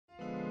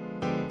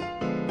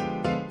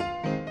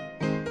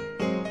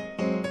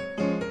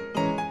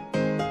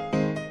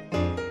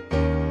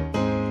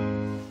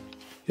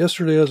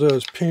Yesterday, as I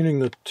was painting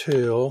the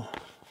tail,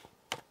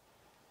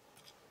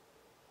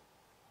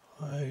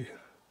 I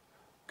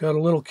got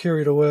a little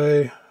carried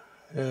away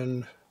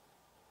and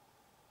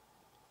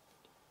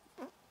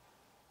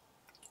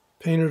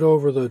painted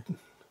over the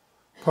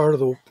part of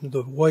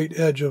the white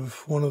edge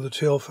of one of the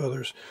tail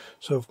feathers.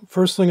 So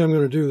first thing I'm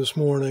going to do this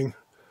morning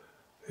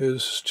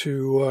is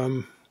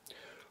to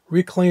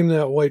reclaim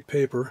that white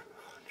paper.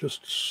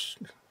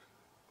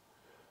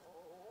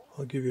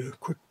 I'll give you a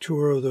quick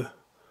tour of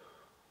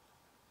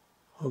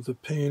the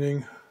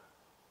painting.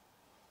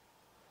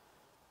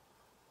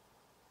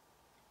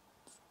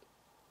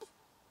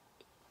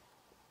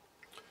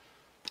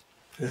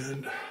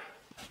 And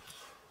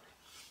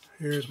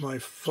here's my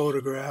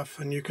photograph,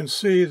 and you can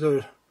see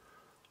the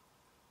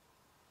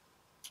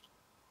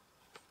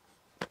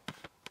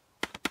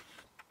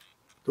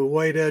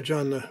white edge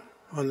on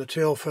the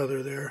tail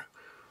feather there,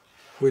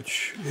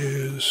 which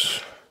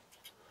is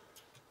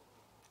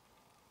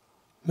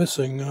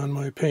missing on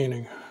my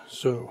painting.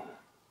 So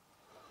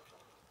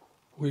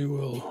we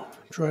will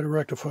try to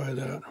rectify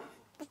that.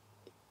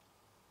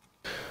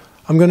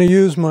 I'm going to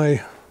use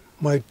my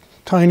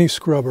tiny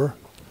scrubber.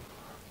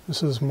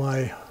 This is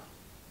my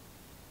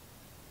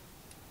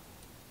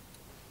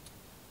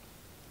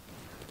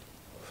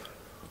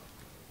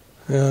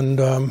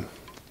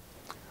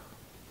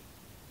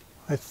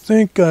I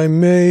think I'm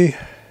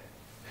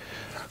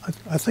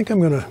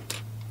going to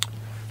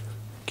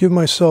give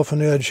myself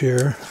an edge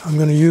here. I'm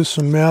going to use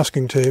some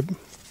masking tape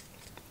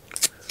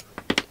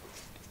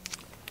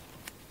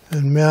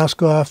and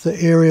mask off the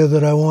area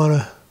that I want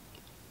to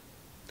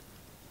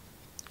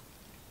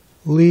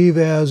leave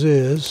as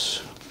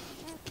is.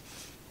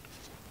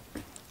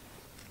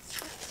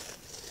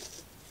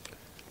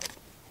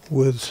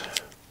 With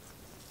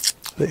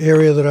the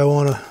area that I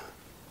want to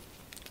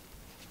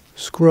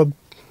scrub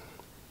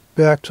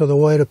back to the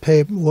white of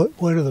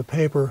the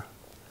paper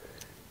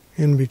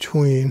in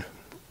between.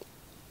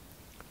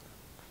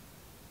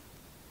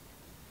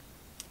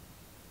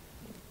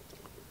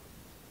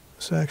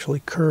 This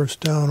actually curves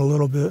down a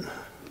little bit.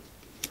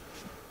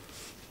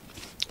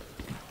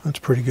 That's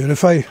pretty good.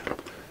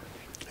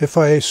 If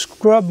I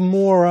scrub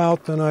more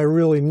out than I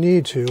really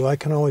need to, I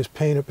can always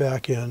paint it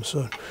back in.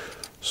 So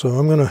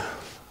I'm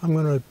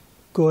gonna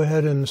go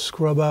ahead and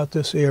scrub out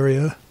this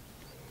area.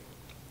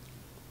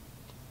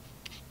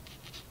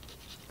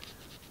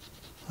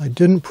 I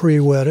didn't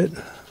pre-wet it.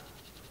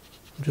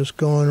 I'm just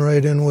going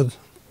right in with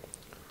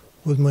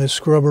my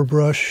scrubber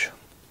brush,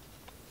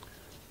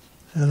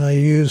 and I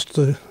used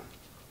the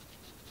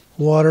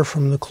water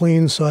from the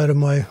clean side of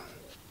my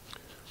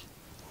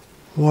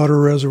water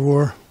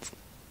reservoir.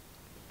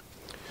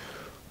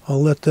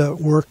 I'll let that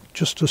work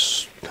just a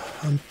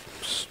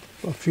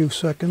few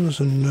seconds,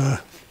 and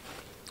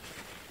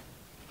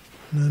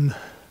then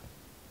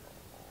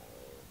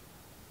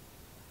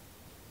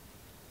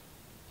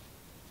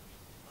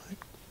I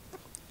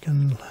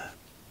can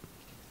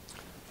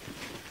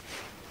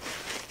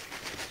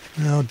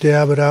now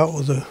dab it out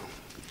with a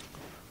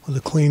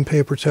clean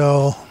paper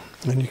towel,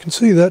 and you can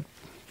see that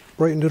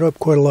brightened it up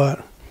quite a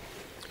lot.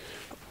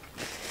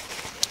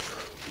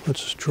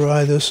 Let's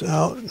dry this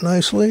out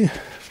nicely.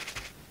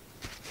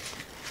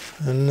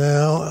 And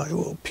now I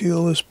will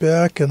peel this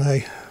back, and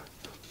I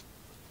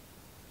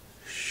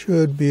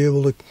should be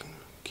able to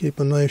keep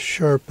a nice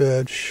sharp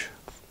edge.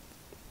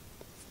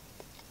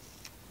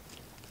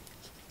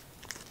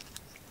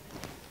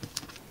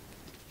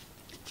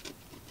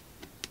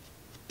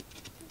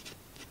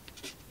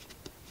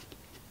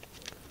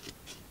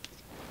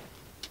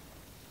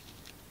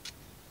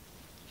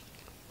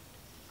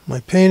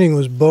 My painting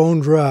was bone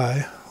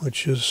dry,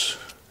 which is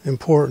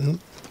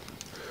important.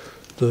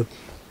 The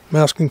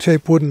masking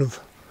tape wouldn't have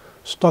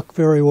stuck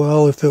very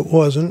well if it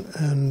wasn't,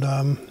 and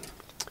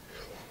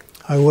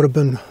I would have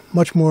been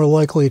much more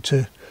likely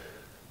to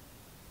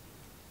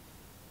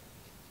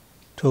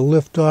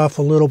lift off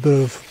a little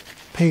bit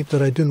of paint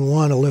that I didn't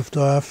want to lift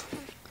off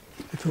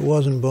if it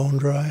wasn't bone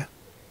dry.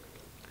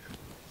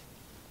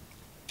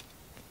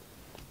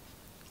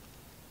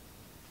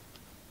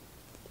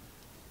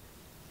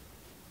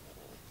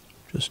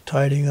 Just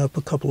tidying up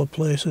a couple of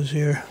places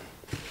here.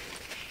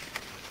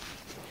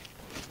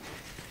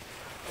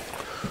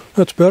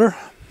 That's better.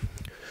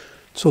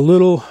 It's a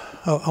little,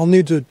 I'll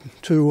need to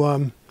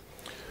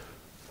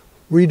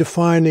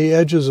redefine the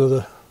edges of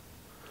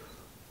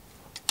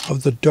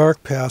the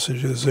dark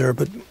passages there,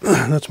 but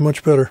that's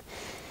much better.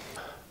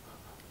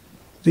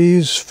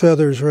 These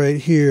feathers right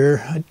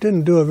here, I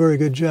didn't do a very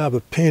good job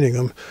of painting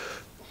them.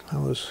 I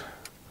was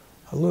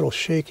a little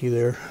shaky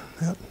there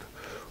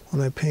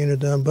when I painted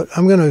them, but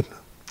I'm going to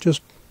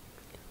just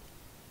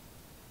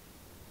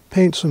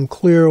paint some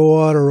clear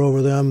water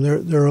over them.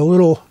 They're a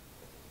little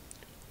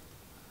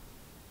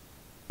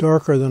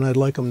darker than I'd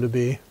like them to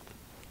be.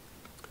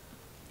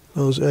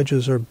 Those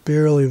edges are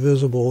barely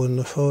visible in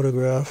the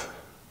photograph.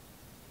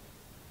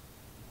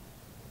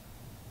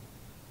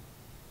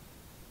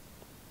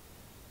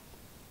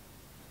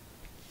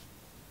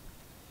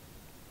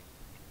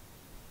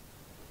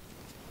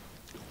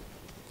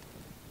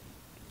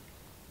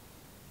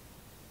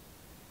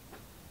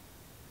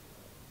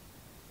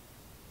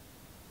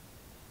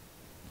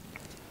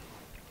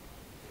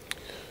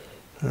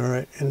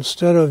 Alright,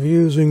 instead of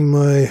using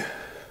my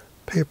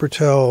paper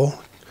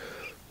towel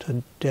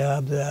to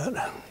dab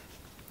that,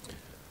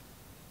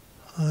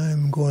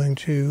 I'm going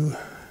to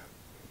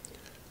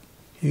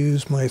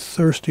use my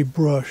thirsty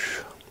brush.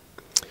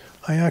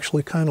 I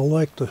actually kind of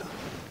like the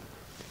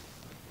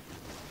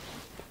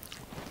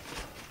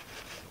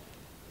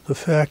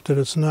fact that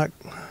it's not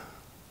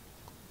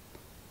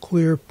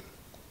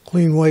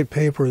clean white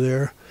paper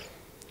there.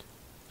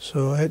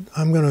 So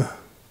I'm going to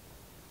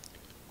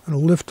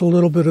lift a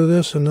little bit of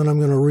this, and then I'm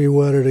going to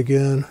re-wet it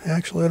again.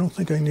 Actually, I don't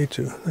think I need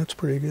to. That's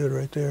pretty good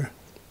right there.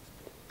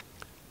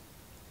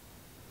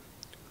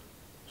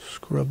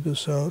 Scrub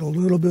this out a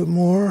little bit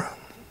more.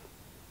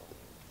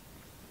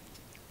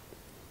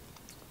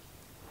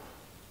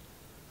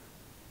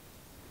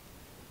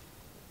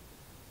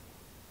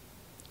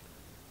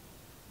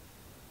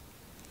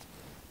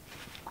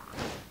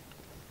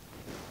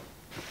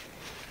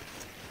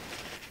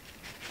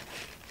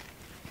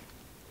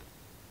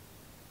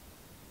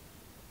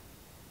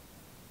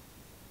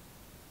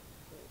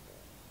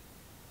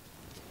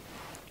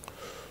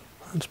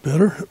 That's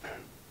better.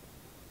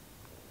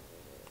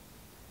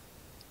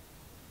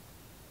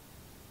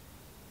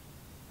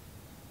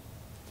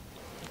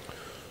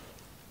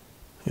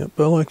 Yep,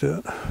 I like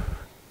that.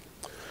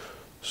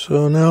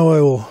 So now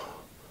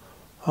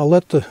I'll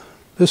let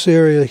this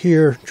area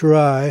here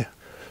dry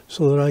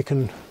so that I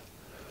can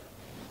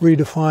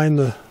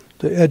redefine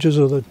the edges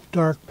of the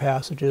dark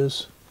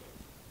passages.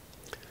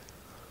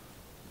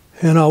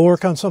 And I'll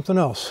work on something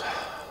else.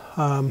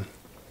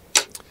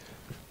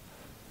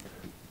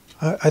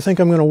 I think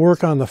I'm going to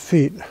work on the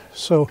feet.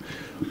 So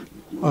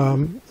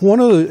one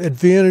of the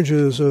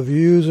advantages of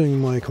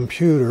using my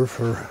computer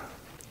for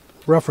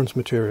reference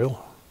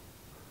material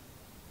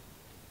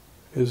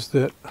is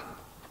that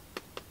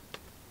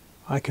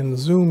I can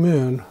zoom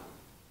in.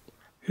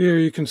 Here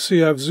you can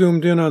see I've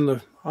zoomed in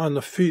on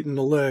the feet and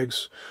the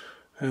legs,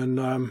 and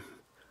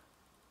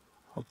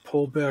I'll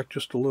pull back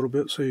just a little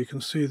bit so you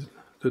can see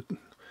that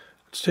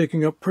it's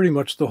taking up pretty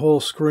much the whole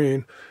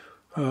screen.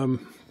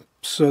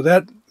 So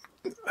that,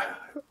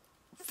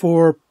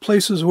 for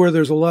places where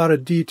there's a lot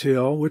of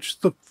detail, which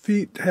the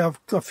feet have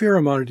a fair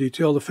amount of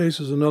detail, the face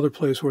is another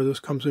place where this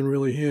comes in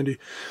really handy.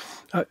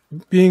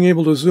 Being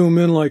able to zoom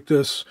in like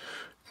this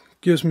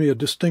gives me a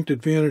distinct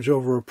advantage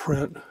over a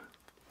print.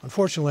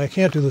 Unfortunately, I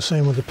can't do the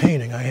same with the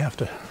painting. I have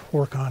to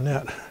work on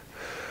that,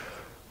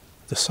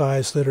 the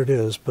size that it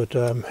is, but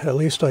at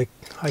least I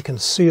can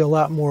see a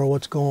lot more of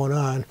what's going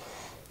on.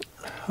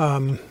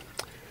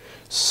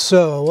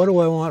 So what do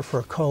I want for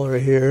a color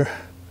here?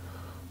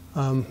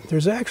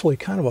 There's actually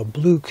kind of a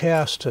blue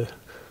cast to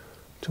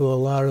a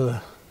lot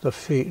of the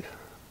feet.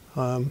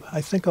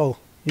 I think I'll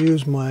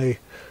use my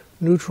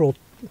neutral.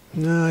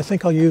 No, I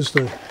think I'll use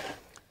to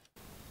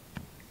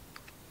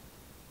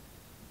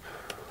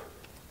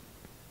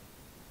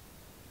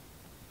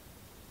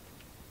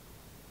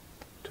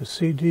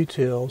see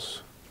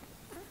details.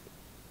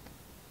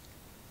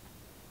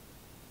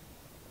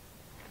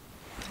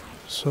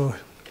 So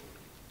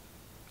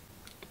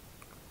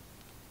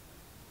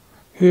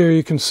here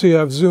you can see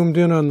I've zoomed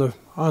in on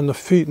the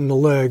feet and the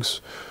legs,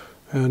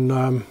 and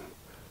I'll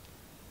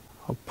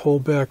pull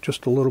back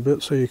just a little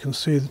bit so you can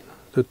see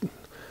that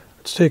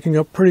it's taking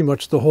up pretty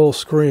much the whole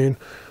screen.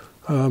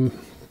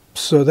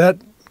 So that,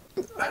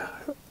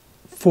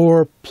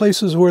 for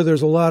places where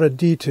there's a lot of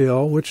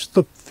detail, which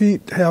the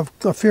feet have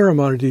a fair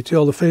amount of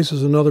detail, the face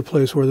is another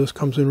place where this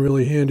comes in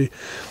really handy.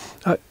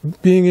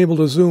 Being able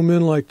to zoom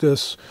in like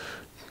this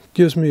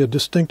gives me a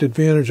distinct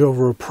advantage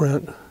over a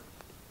print.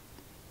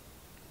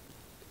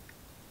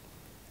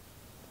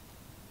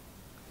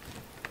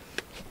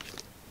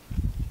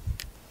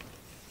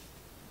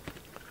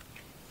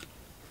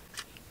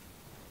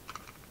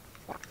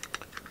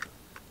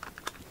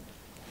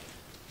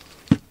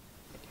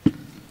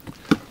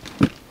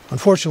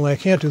 Unfortunately, I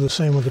can't do the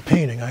same with the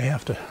painting. I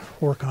have to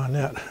work on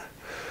that,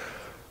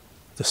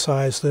 the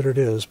size that it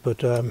is,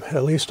 but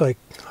at least I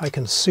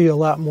can see a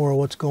lot more of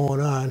what's going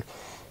on.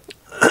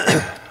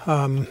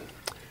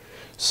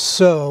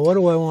 So what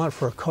do I want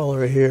for a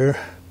color here?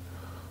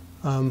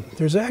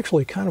 There's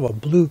actually kind of a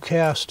blue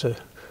cast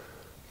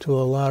to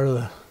a lot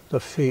of the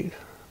feet.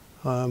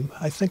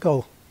 I think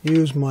I'll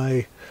use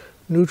my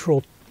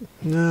neutral.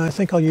 No, I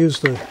think I'll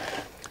use the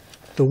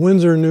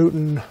Winsor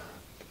Newton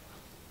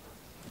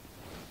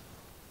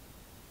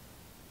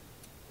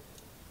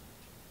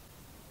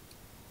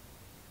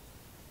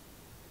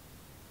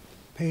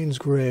Payne's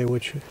Gray,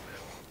 which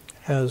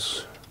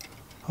has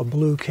a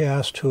blue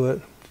cast to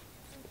it.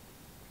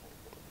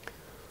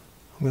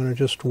 I'm going to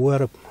just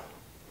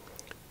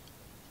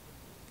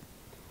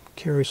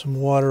carry some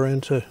water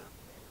in to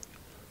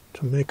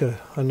make a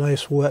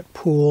nice wet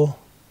pool,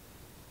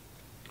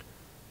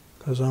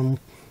 because I'm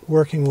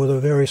working with a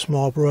very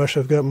small brush.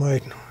 I've got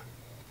my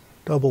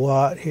double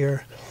aught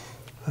here,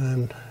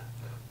 and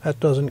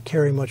that doesn't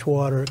carry much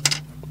water.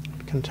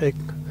 It can take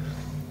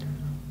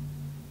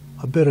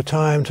a bit of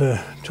time to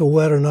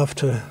wet enough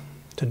to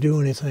do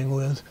anything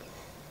with.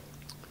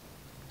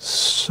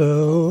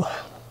 So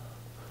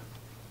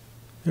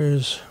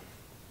There's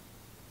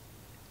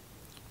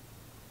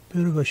a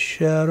bit of a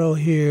shadow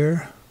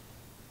here.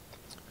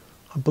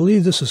 I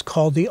believe this is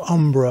called the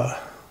umbra,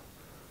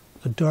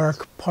 the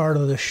dark part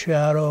of the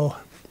shadow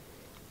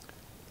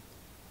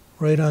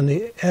right on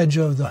the edge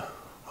of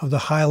the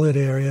highlight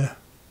area.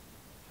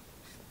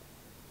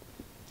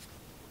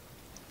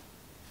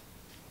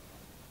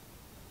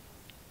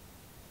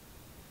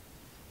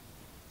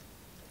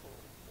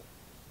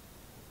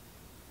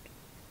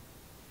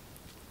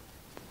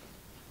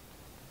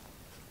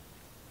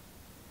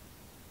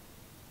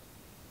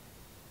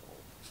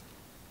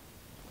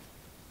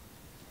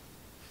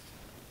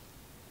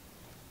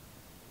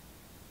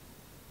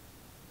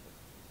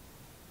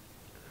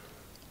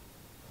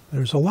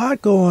 There's a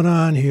lot going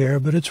on here,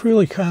 but it's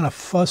really kind of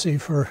fussy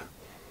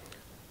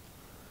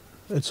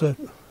it's a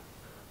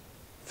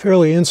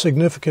fairly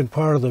insignificant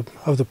part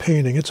of the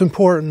painting. It's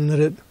important that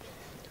it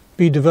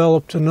be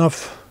developed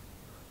enough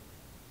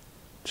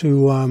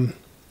to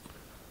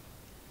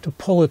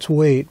pull its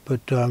weight,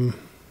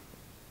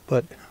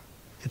 but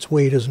its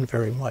weight isn't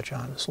very much,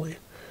 honestly.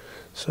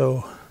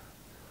 So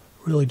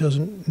really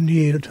doesn't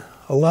need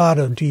a lot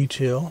of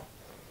detail.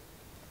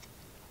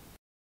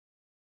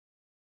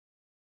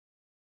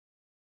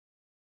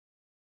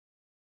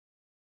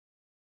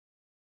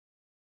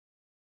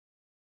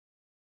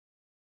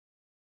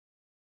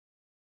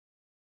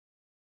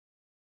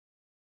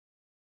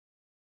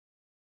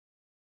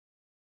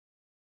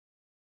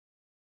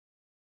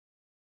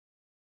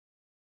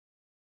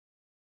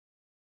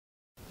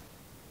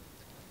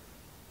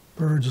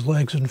 Birds'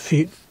 legs and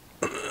feet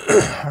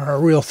are a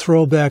real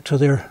throwback to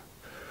their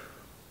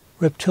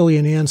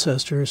reptilian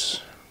ancestors.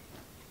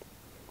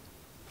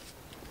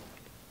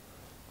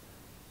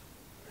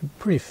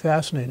 Pretty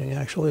fascinating,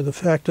 actually, the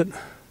fact that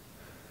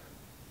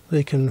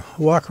they can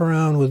walk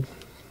around with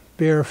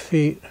bare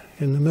feet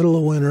in the middle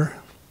of winter,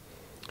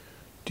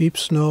 deep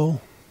snow,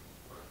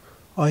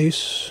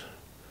 ice,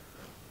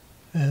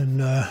 and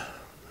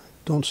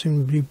don't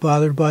seem to be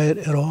bothered by it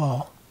at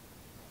all.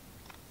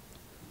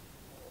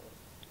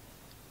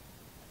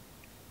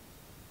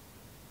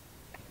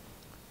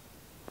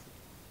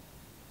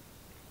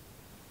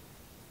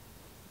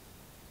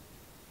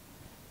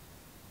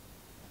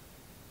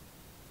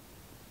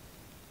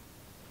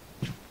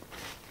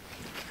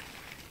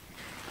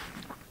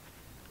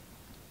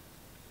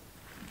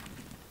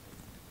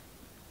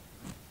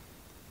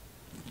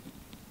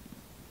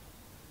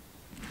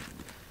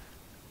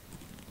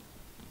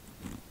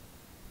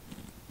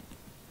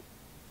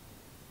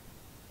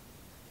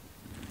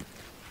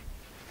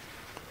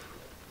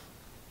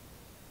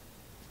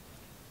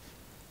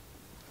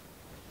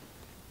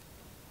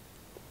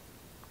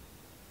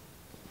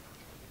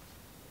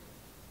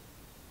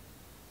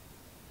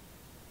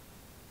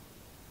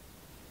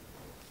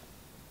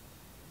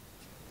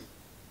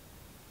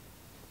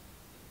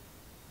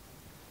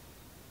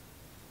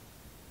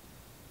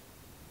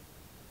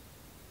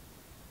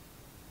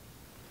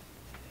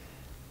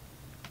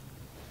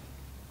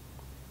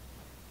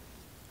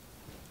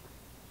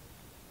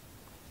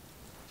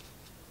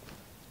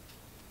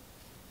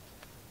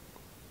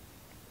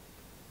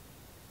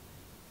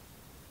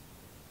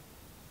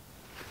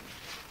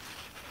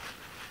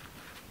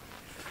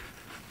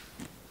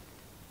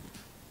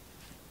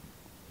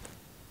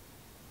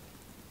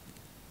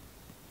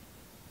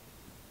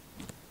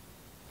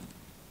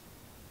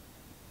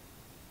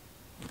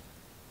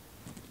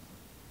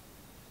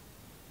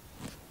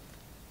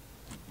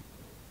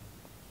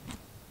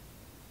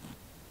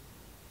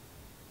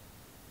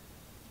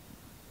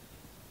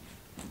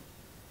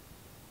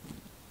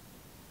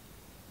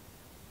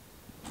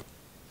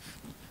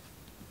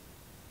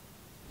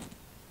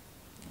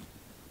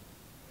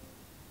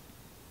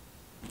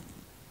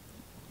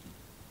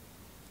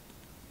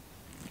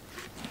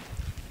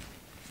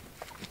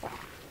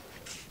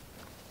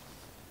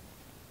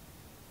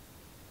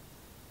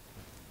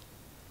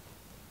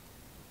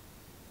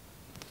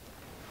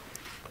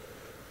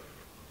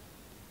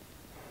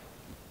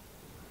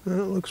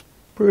 That looks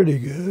pretty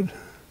good.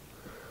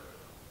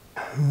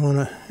 I want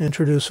to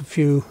introduce a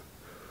few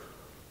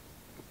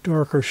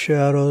darker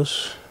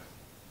shadows.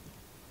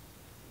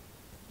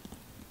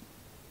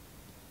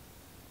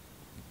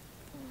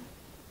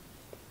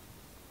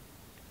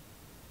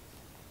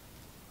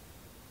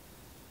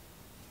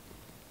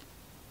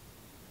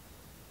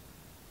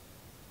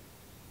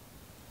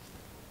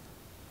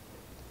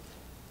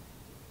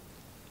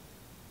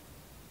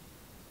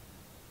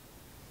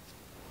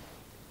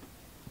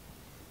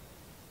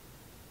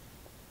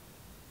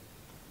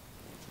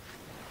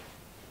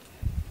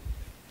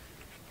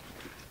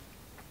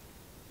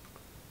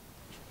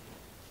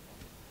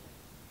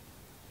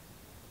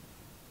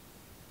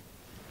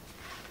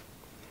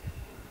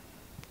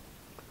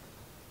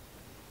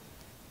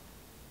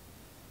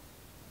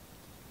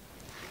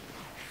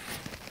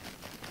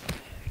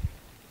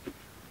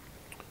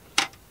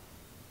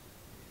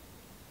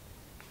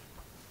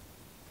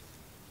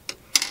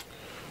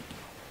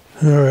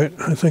 All right,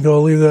 I think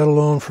I'll leave that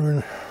alone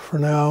for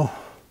now.